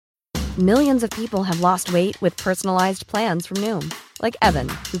Millions of people have lost weight with personalized plans from Noom. Like Evan,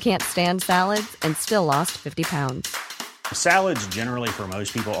 who can't stand salads and still lost 50 pounds. Salads generally for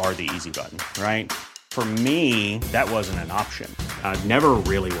most people are the easy button, right? For me, that wasn't an option. I never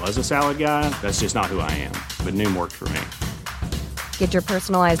really was a salad guy. That's just not who I am. But Noom worked for me. Get your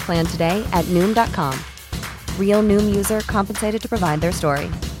personalized plan today at Noom.com. Real Noom user compensated to provide their story.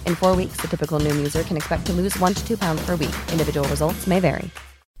 In 4 weeks, the typical Noom user can expect to lose 1 to 2 pounds per week. Individual results may vary.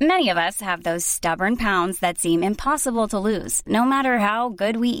 Many of us have those stubborn pounds that seem impossible to lose, no matter how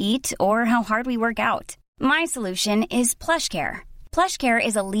good we eat or how hard we work out. My solution is PlushCare. PlushCare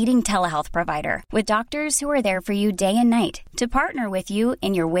is a leading telehealth provider with doctors who are there for you day and night to partner with you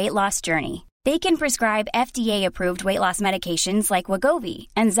in your weight loss journey. They can prescribe FDA-approved weight loss medications like Wegovy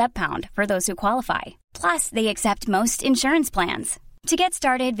and Zepbound for those who qualify. Plus, they accept most insurance plans. To get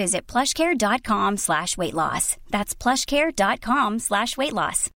started, visit plushcare.com/weightloss. That's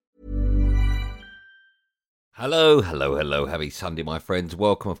plushcare.com/weightloss. Hello. Happy Sunday, my friends.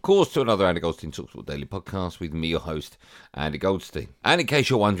 Welcome, of course, to another Andy Goldstein Talksport Daily Podcast with me, your host, Andy Goldstein. And in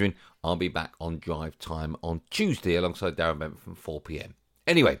case you're wondering, I'll be back on drive time on Tuesday alongside Darren Bent from 4 p.m.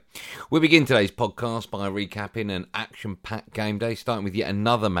 Anyway, we begin today's podcast by recapping an action-packed game day, starting with yet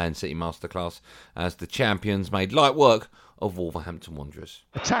another Man City masterclass as the champions made light work of Wolverhampton Wanderers.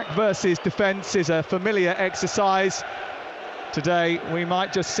 Attack versus defence is a familiar exercise. Today, we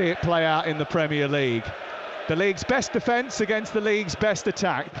might just see it play out in the Premier League. The league's best defence against the league's best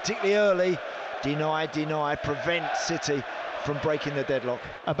attack. Particularly early, deny, prevent City from breaking the deadlock.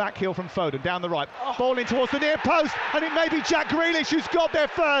 A back heel from Foden, down the right. Ball in towards the near post, and it may be Jack Grealish who's got there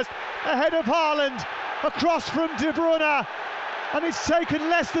first, ahead of Haaland, across from De Bruyne. And it's taken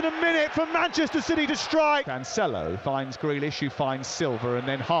less than a minute for Manchester City to strike. Cancelo finds Grealish, who finds Silva, and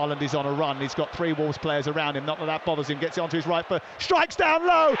then Haaland is on a run. He's got 3 Wolves players around him, not that that bothers him, gets it onto his right foot, strikes down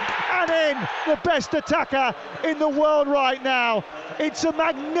low, and in, the best attacker in the world right now. It's a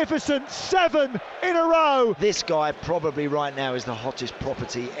magnificent 7 in a row. This guy probably right now is the hottest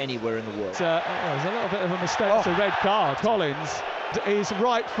property anywhere in the world. There's a little bit of a mistake. It's a red card. Collins, his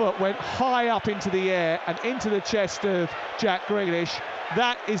right foot went high up into the air and into the chest of Jack Grealish.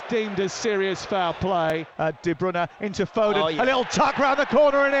 That is deemed as serious foul play. De Bruyne into Foden, a little tuck round the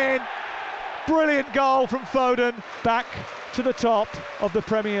corner and in. Brilliant goal from Foden, back to the top of the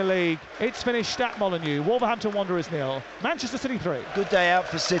Premier League. It's finished at Molineux. Wolverhampton Wanderers 0, Manchester City 3. Good day out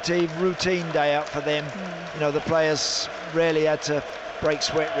for City, routine day out for them. You know, the players rarely had to break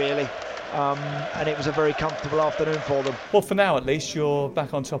sweat really. And it was a very comfortable afternoon for them. Well, for now at least, you're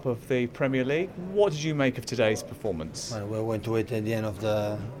back on top of the Premier League. What did you make of today's performance? Well, we're going to wait at the end of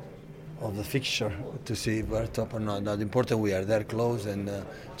the fixture to see if we're top or not. Now, the important we are there close, and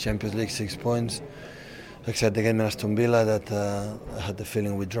Champions League 6 points. Except the game in Aston Villa that I had the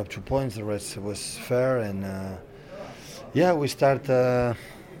feeling we dropped 2 points. The rest was fair, and we start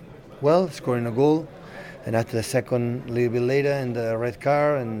well, scoring a goal. And after the second, a little bit later, in the red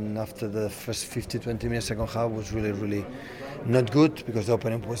card, and after the first 50-20 minutes, second half was really not good because the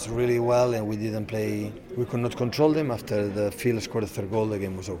opponent was really well and we didn't play. We could not control them. After the field scored a third goal, the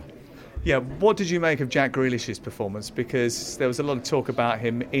game was over. Yeah, what did you make of Jack Grealish's performance? Because there was a lot of talk about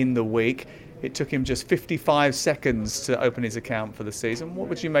him in the week. It took him just 55 seconds to open his account for the season. What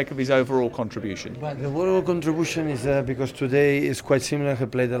would you make of his overall contribution? Well, the overall contribution is because today is quite similar. He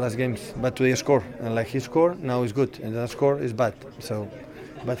played the last games, but today he scored. And like he scored, now he's good. And the score is bad. So,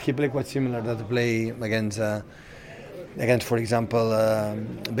 but he played quite similar that play against, for example,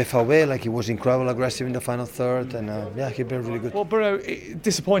 BVB, like he was incredibly aggressive in the final third, and he played really good. Well, Bruno,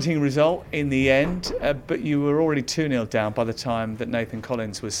 disappointing result in the end, but you were already 2-0 down by the time that Nathan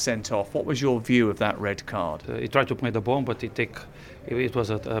Collins was sent off. What was your view of that red card? He tried to play the ball, but it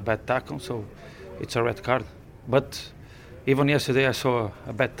was a bad tackle, so it's a red card. But even yesterday I saw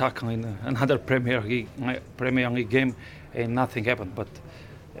a bad tackle in another Premier League game, and nothing happened. But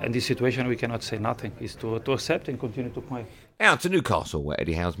in this situation, we cannot say nothing. It's to accept and continue to play. Out to Newcastle, where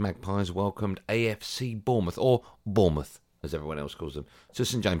Eddie Howe's Magpies welcomed AFC Bournemouth, or Bournemouth, as everyone else calls them, to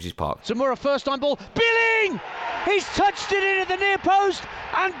St James's Park. Zamora first time ball. Billing! He's touched it in at the near post,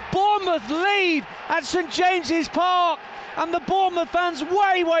 and Bournemouth lead at St James's Park. And the Bournemouth fans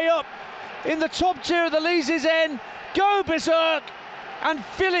way up in the top tier of the Lees' End go berserk, and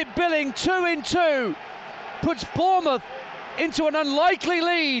Philip Billing, 2-2, puts Bournemouth into an unlikely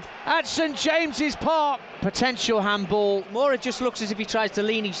lead at St James's Park. Potential handball. Moura just looks as if he tries to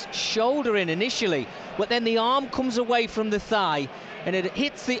lean his shoulder in initially, but then the arm comes away from the thigh and it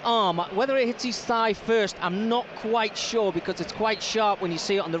hits the arm. Whether it hits his thigh first, I'm not quite sure, because it's quite sharp when you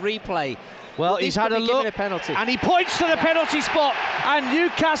see it on the replay. Well, he's had a look, a penalty, and he points to the penalty spot, and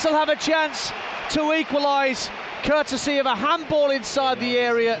Newcastle have a chance to equalise, courtesy of a handball inside the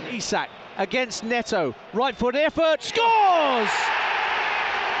area. Isak against Neto, right foot effort, scores!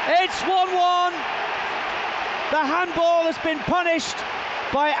 It's 1-1. The handball has been punished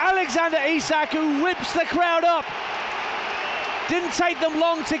by Alexander Isak, who whips the crowd up. Didn't take them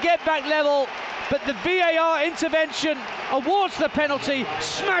long to get back level, but the VAR intervention awards the penalty,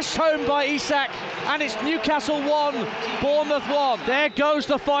 smashed home by Isak, and it's Newcastle 1, Bournemouth 1. There goes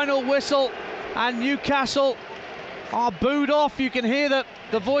the final whistle, and Newcastle are booed off. You can hear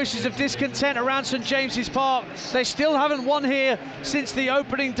the voices of discontent around St James's Park. They still haven't won here since the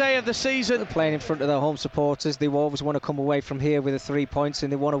opening day of the season. They're playing in front of their home supporters. They always want to come away from here with the 3 points,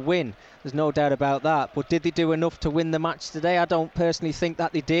 and they want to win. There's no doubt about that. But did they do enough to win the match today? I don't personally think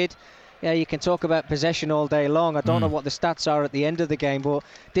that they did. Yeah, you can talk about possession all day long. I don't know what the stats are at the end of the game, but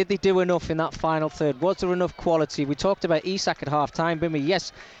did they do enough in that final third? Was there enough quality? We talked about Isak at half-time, didn't we?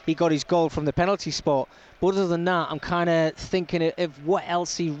 Yes, he got his goal from the penalty spot, but other than that, I'm kind of thinking of what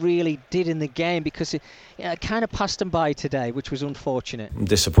else he really did in the game, because it kind of passed him by today, which was unfortunate. I'm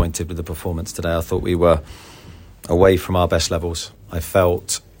disappointed with the performance today. I thought we were away from our best levels. I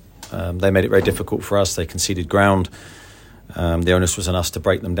felt they made it very difficult for us. They conceded ground. The onus was on us to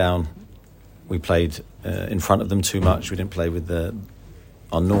break them down. We played in front of them too much. We didn't play with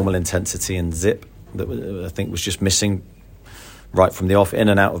our normal intensity and zip that I think was just missing right from the off, in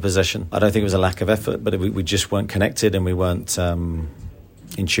and out of possession. I don't think it was a lack of effort, but we just weren't connected, and we weren't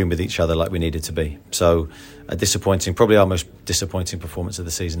in tune with each other like we needed to be. So a disappointing, probably our most disappointing performance of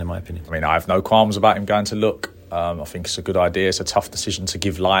the season, in my opinion. I mean, I have no qualms about him going to look. I think it's a good idea. It's a tough decision to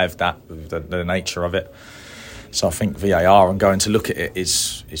give live that, the nature of it. So I think VAR and going to look at it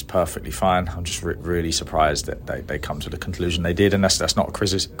is perfectly fine. I'm just really surprised that they come to the conclusion they did, and that's not a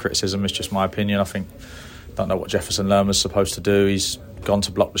criticism. It's just my opinion. I don't know what Jefferson Lerma's supposed to do. He's gone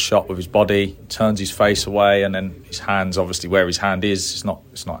to block the shot with his body, turns his face away, and then his hands, obviously where his hand is,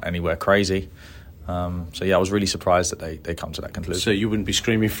 it's not anywhere crazy. So yeah, I was really surprised that they come to that conclusion. So you wouldn't be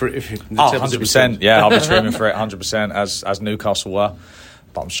screaming for it if 100%. Yeah, I'll be screaming for it 100% as Newcastle were.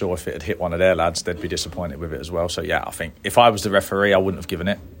 But I'm sure if it had hit one of their lads, they'd be disappointed with it as well. So yeah, I think if I was the referee, I wouldn't have given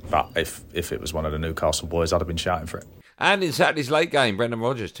it. But if it was one of the Newcastle boys, I'd have been shouting for it. And in Saturday's late game, Brendan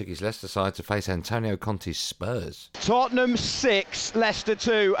Rodgers took his Leicester side to face Antonio Conte's Spurs. Tottenham 6, Leicester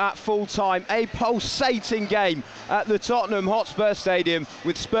 2 at full time. A pulsating game at the Tottenham Hotspur Stadium,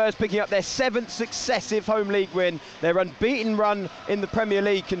 with Spurs picking up their 7th successive home league win. Their unbeaten run in the Premier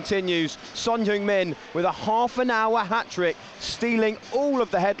League continues. Son Heung-min with a half-an-hour hat-trick, stealing all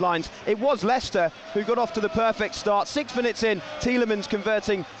of the headlines. It was Leicester who got off to the perfect start. 6 minutes in, Tielemans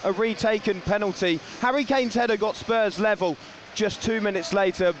converting a retaken penalty. Harry Kane's header got Spurs level just 2 minutes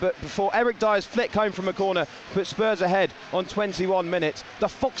later, but before Eric Dyer's flick home from a corner put Spurs ahead on 21 minutes. The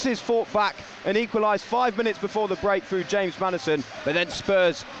Foxes fought back and equalised 5 minutes before the break through James Maddison, but then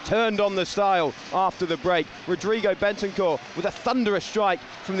Spurs turned on the style after the break. Rodrigo Bentancur with a thunderous strike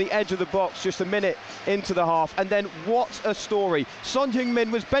from the edge of the box just a minute into the half, and then what a story. Son Heung-min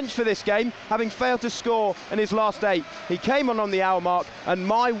was benched for this game, having failed to score in his last 8. He came on the hour mark, and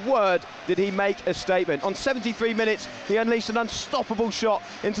my word, did he make a statement. On 73 minutes, he unleashed an unstoppable shot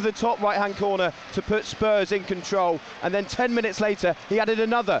into the top right-hand corner to put Spurs in control, and then 10 minutes later he added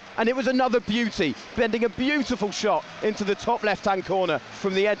another, and it was another beauty, bending a beautiful shot into the top left-hand corner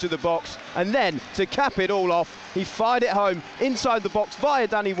from the edge of the box, and then to cap it all off, he fired it home inside the box via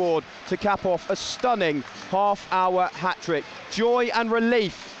Danny Ward to cap off a stunning half-hour hat-trick. Joy and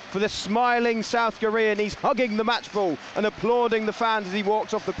relief for the smiling South Korean. He's hugging the match ball and applauding the fans as he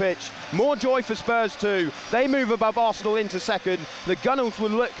walks off the pitch. More joy for Spurs too. They move above Arsenal into second. The Gunners will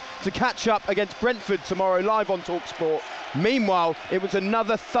look to catch up against Brentford tomorrow, live on TalkSport. Meanwhile, it was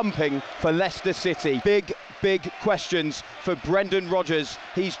another thumping for Leicester City. Big questions for Brendan Rodgers.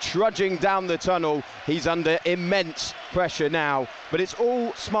 He's trudging down the tunnel. He's under immense pressure now. But it's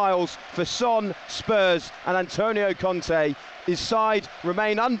all smiles for Son, Spurs and Antonio Conte. His side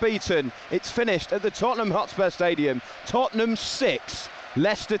remain unbeaten. It's finished at the Tottenham Hotspur Stadium. Tottenham 6,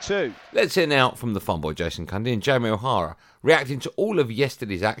 Leicester 2. Let's hear now from the fun boy Jason Cundy and Jamie O'Hara reacting to all of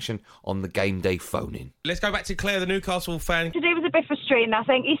yesterday's action on the game day phone-in. Let's go back to Claire, the Newcastle fan. Today was a bit frustrating. I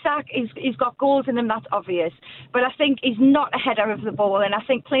think Isak, he's got goals in him, that's obvious. But I think he's not a header of the ball, and I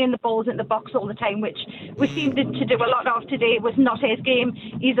think playing the balls in the box all the time, which we seemed to do a lot of today, was not his game.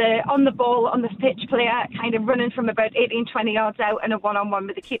 He's a on the ball, on the pitch player, kind of running from about 18, 20 yards out and a one-on-one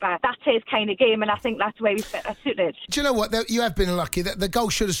with the keeper. That's his kind of game, and I think that's where he's better suited. Do you know what? You have been unlucky. The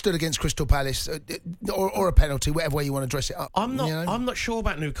goal should have stood against Crystal Palace, or a penalty, whatever way you want to dress it up. I'm not sure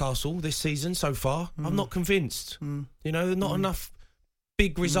about Newcastle this season so far. I'm not convinced. You know, not enough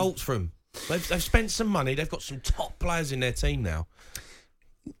big results from them. They've spent some money. They've got some top players in their team now.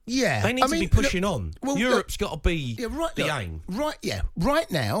 Yeah, they need to be pushing on. Well, Europe's got to be the aim.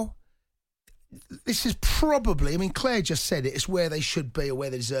 Right now, this is probably. I mean, Claire just said it. It's where they should be or where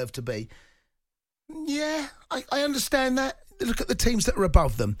they deserve to be. Yeah, I understand that. Look at the teams that are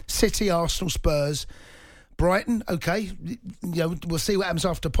above them: City, Arsenal, Spurs. Brighton, okay. You know, we'll see what happens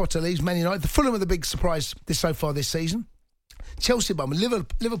after Potter leaves. Man United, the Fulham are the big surprise so far this season. Chelsea above them,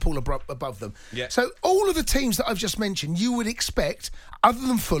 Liverpool above them. Yeah. So all of the teams that I've just mentioned, you would expect, other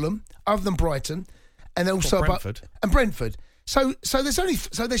than Fulham, other than Brighton, and also Brentford. And Brentford. So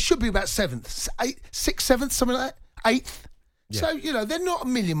there should be about sixth, seventh, something like that, eighth. Yeah. So they're not a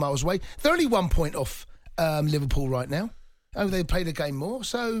million miles away. They're only 1 point off Liverpool right now. Oh, they played a game more,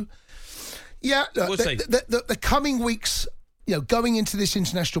 so. Yeah, look, the coming weeks, going into this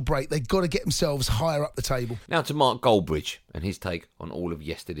international break, they've got to get themselves higher up the table. Now to Mark Goldbridge and his take on all of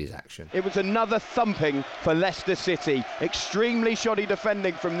yesterday's action. It was another thumping for Leicester City. Extremely shoddy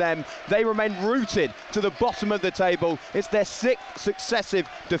defending from them. They remain rooted to the bottom of the table. It's their sixth successive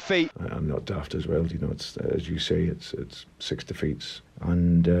defeat. I'm not daft as well. It's as you say, it's 6 defeats,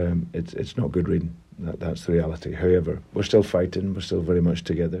 and it's not good reading. That's the reality. However, we're still fighting. We're still very much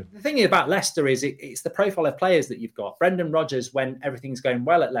together. The thing about Leicester is it's the profile of players that you've got. Brendan Rodgers, when everything's going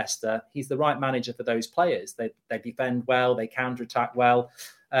well at Leicester, he's the right manager for those players. They defend well, they counter-attack well.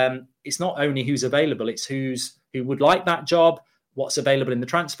 It's not only who's available, it's who would like that job, what's available in the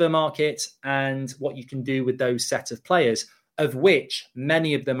transfer market, and what you can do with those set of players, of which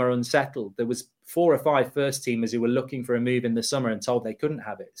many of them are unsettled. There was 4 or 5 first teamers who were looking for a move in the summer and told they couldn't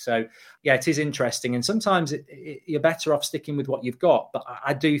have it. So, yeah, it is interesting. And sometimes you're better off sticking with what you've got. But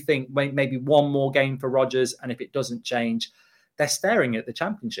I do think maybe one more game for Rodgers. And if it doesn't change, they're staring at the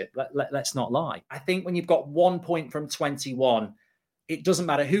Championship. Let's not lie. I think when you've got 1 point from 21, it doesn't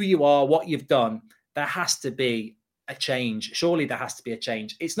matter who you are, what you've done. There has to be a change. Surely there has to be a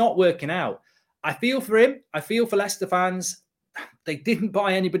change. It's not working out. I feel for him. I feel for Leicester fans. They didn't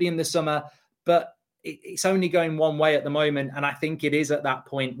buy anybody in the summer. But it's only going one way at the moment. And I think it is at that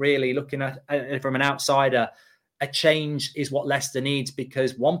point, really, looking at it from an outsider, a change is what Leicester needs,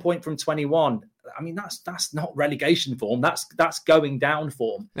 because 1 point from 21, I mean, that's not relegation form. That's going down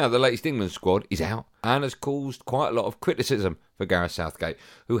form. Now, the latest England squad is out and has caused quite a lot of criticism for Gareth Southgate,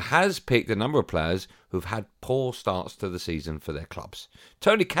 who has picked a number of players who've had poor starts to the season for their clubs.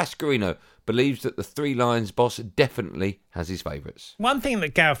 Tony Cascarino believes that the Three Lions boss definitely has his favourites. One thing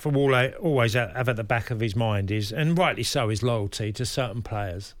that Gareth will always have at the back of his mind is, and rightly so, is loyalty to certain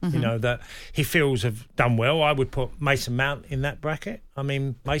players, that he feels have done well. I would put Mason Mount in that bracket. I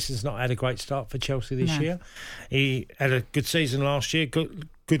mean, Mason's not had a great start for Chelsea this year. He had a good season last year, good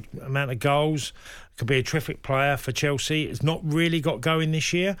amount of goals. Could be a terrific player for Chelsea. It's not really got going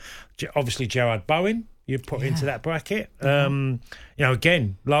this year. Obviously, Gerard Bowen, you'd put into that bracket.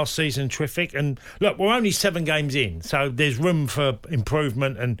 Again, last season, terrific. And look, we're only 7 games in, so there's room for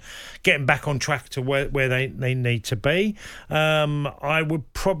improvement and getting back on track to where they need to be. I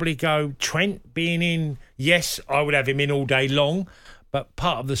would probably go Trent being in. Yes, I would have him in all day long, but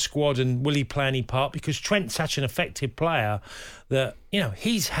part of the squad, and will he play any part? Because Trent's such an effective player that,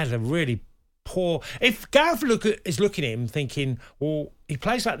 he's had a really poor... If Gareth is looking at him thinking, well, he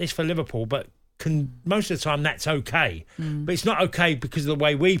plays like this for Liverpool, but most of the time that's okay. But it's not okay because of the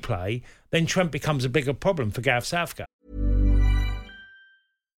way we play, then Trent becomes a bigger problem for Gareth Southgate.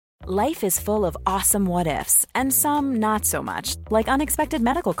 Life is full of awesome what-ifs, and some not so much, like unexpected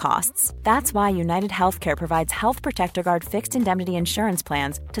medical costs. That's why United Healthcare provides Health Protector Guard fixed indemnity insurance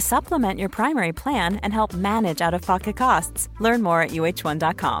plans to supplement your primary plan and help manage out-of-pocket costs. Learn more at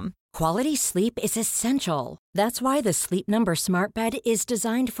uh1.com. Quality sleep is essential. That's why the Sleep Number Smart Bed is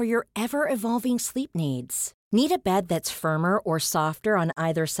designed for your ever-evolving sleep needs. Need a bed that's firmer or softer on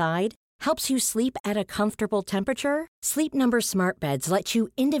either side? Helps you sleep at a comfortable temperature? Sleep Number Smart Beds let you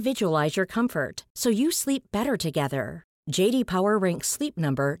individualize your comfort, so you sleep better together. JD Power ranks Sleep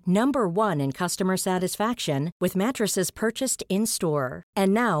Number number 1 in customer satisfaction with mattresses purchased in-store.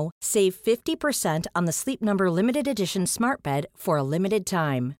 And now, save 50% on the Sleep Number Limited Edition Smart Bed for a limited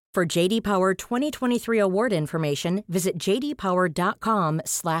time. For JD Power 2023 award information, visit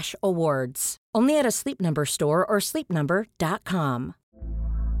jdpower.com/awards. Only at a Sleep Number store or sleepnumber.com.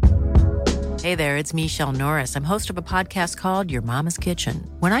 Hey there, it's Michelle Norris. I'm host of a podcast called Your Mama's Kitchen.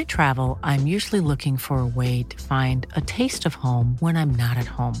 When I travel, I'm usually looking for a way to find a taste of home when I'm not at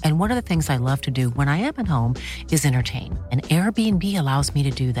home. And one of the things I love to do when I am at home is entertain. And Airbnb allows me to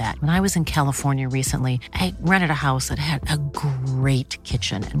do that. When I was in California recently, I rented a house that had a great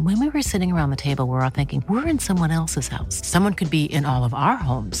kitchen. And when we were sitting around the table, we were all thinking, we're in someone else's house. Someone could be in all of our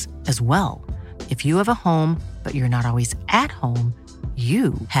homes as well. If you have a home, but you're not always at home,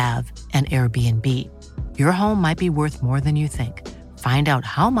 you have an Airbnb. Your home might be worth more than you think. Find out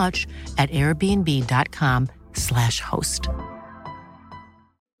how much at airbnb.com/host.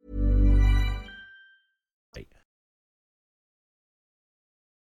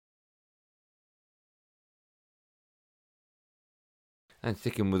 And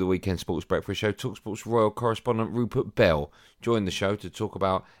sticking with the Weekend Sports Breakfast Show, TalkSport's royal correspondent Rupert Bell joined the show to talk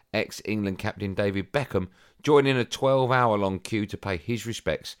about ex-England captain David Beckham joining a 12-hour-long queue to pay his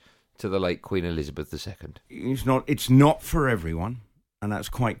respects to the late Queen Elizabeth II. It's not for everyone, and that's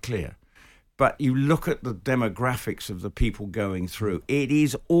quite clear. But you look at the demographics of the people going through, it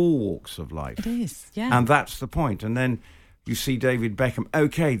is all walks of life. It is, yeah. And that's the point. And then you see David Beckham,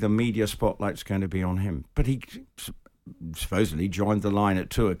 okay, the media spotlight's going to be on him, but he supposedly joined the line at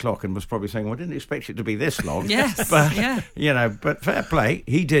 2:00 and was probably saying, well, I didn't expect it to be this long. Yes, but, yeah. But fair play.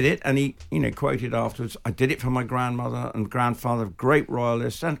 He did it, and he, quoted afterwards, I did it for my grandmother and grandfather, great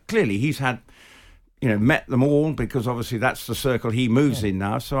royalists, and clearly he's had, met them all, because obviously that's the circle he moves in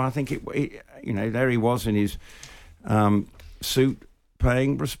now. So I think, there he was in his suit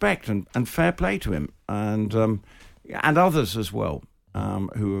paying respect, and fair play to him. And others as well,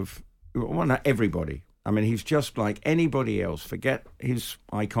 who have, well, not everybody. I mean, he's just like anybody else. Forget his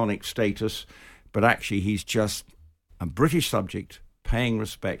iconic status, but actually he's just a British subject paying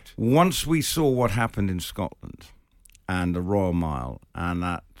respect. Once we saw what happened in Scotland and the Royal Mile and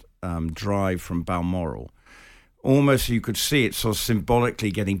that drive from Balmoral, almost you could see it sort of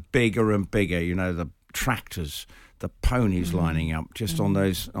symbolically getting bigger and bigger, the tractors, the ponies lining up just on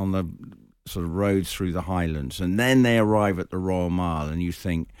the sort of roads through the Highlands. And then they arrive at the Royal Mile and you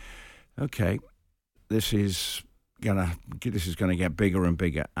think, okay, this is gonna get bigger and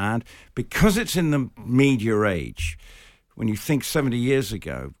bigger. And because it's in the media age, when you think 70 years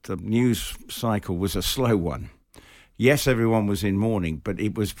ago, the news cycle was a slow one. Yes, everyone was in mourning, but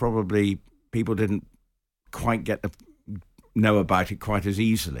it was probably, people didn't quite get to know about it quite as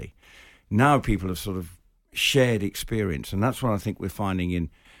easily. Now people have sort of shared experience, and that's what I think we're finding in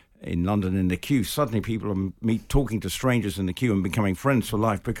London in the queue. Suddenly people are talking to strangers in the queue and becoming friends for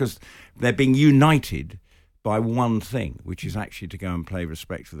life because they're being united by one thing, which is actually to go and pay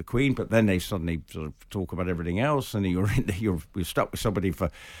respect to the Queen. But then they suddenly sort of talk about everything else, and you're stuck with somebody for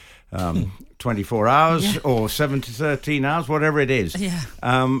 24 hours or 7 to 13 hours, whatever it is. Yeah.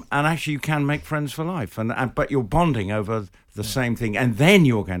 And actually you can make friends for life, but you're bonding over the same thing. And then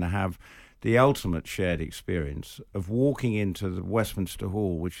you're going to have the ultimate shared experience of walking into the Westminster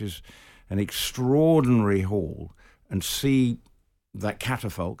Hall, which is an extraordinary hall, and see that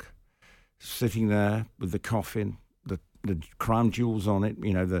catafalque sitting there with the coffin, the crown jewels on it,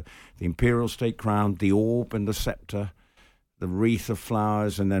 the imperial state crown, the orb and the sceptre, the wreath of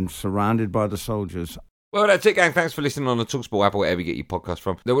flowers, and then surrounded by the soldiers. Well, that's it, gang. Thanks for listening on the TalkSport app or wherever you get your podcast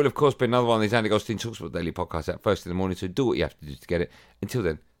from. There will, of course, be another one of these Andy Goldstein TalkSport Daily podcasts out first in the morning, so do what you have to do to get it. Until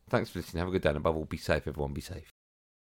then, thanks for listening. Have a good day, and above all, be safe, everyone. Be safe.